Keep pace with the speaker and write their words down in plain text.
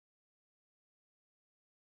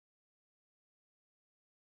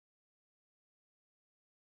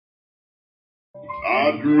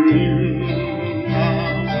I dream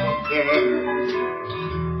I'm there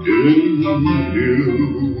in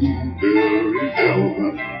Hillbilly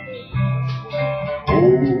heaven.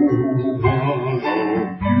 Oh, what a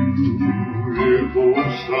beautiful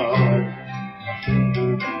sight.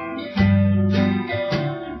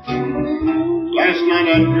 Last night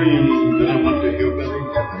I dreamed that I went to Hillbilly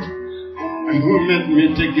heaven, and who met me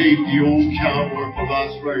at the gate, the old cowboy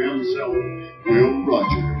philosopher himself, Will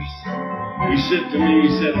Rogers. He said to me, he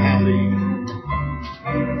said, "Howdy,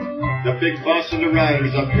 the big boss of the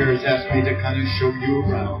riders up here has asked me to kind of show you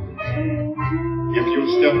around. If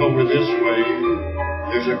you'll step over this way,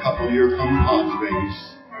 there's a couple of your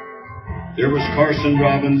compadres." There was Carson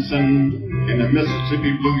Robinson and the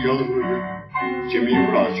Mississippi Blue Yodeler, Jimmy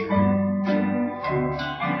Rogers.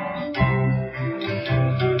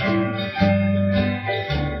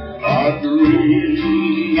 I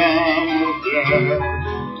dream I'm there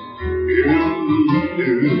in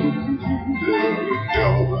Hillbilly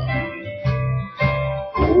heaven.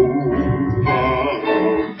 Oh, what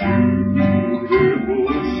a beautiful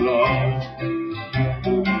sight.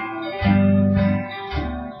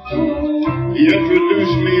 He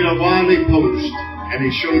introduced me to Wiley Post, and he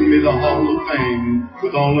showed me the Hall of Fame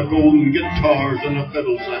with all the golden guitars and the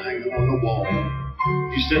fiddles hanging on the wall.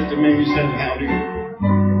 He said to me, he said, "Howdy,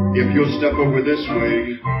 if you'll step over this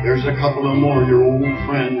way, there's a couple of more of your old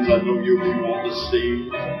friends I know you'll be wanting to see."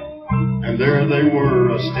 And there they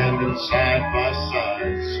were, standing side by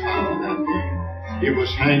side, smiling at me. It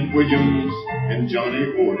was Hank Williams and Johnny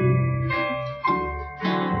Horton.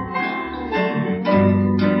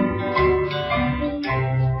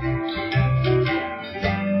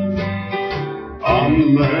 I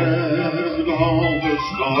met all the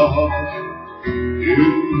stars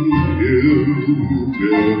in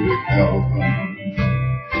Hillbilly heaven.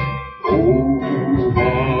 Oh,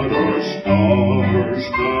 what a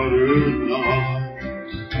star-studded night.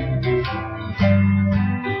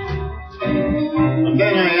 And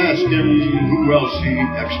then I asked him who else he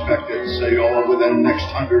expected, say, all within the next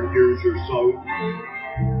 100 years or so.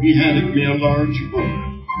 He handed me a large book,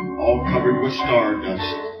 all covered with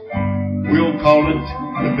stardust. We'll call it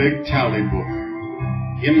the Big Tally Book.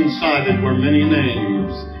 Inside it were many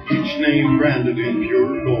names, each name branded in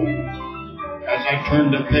pure gold. As I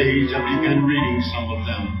turned the page, I began reading some of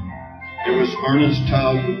them. There was Ernest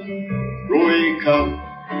Tubb, Roy Cup,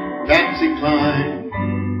 Patsy Cline,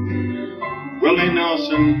 Willie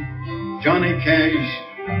Nelson, Johnny Cash,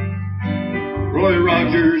 Roy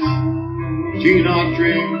Rogers, Gene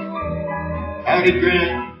Autry, Howdy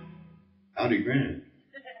Grant. Howdy Grant.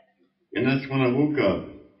 And that's when I woke up,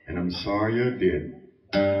 and I'm sorry I did.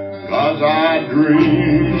 'Cause I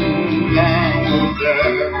dreamed I was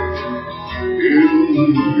there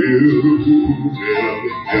in Hillbilly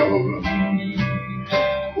heaven.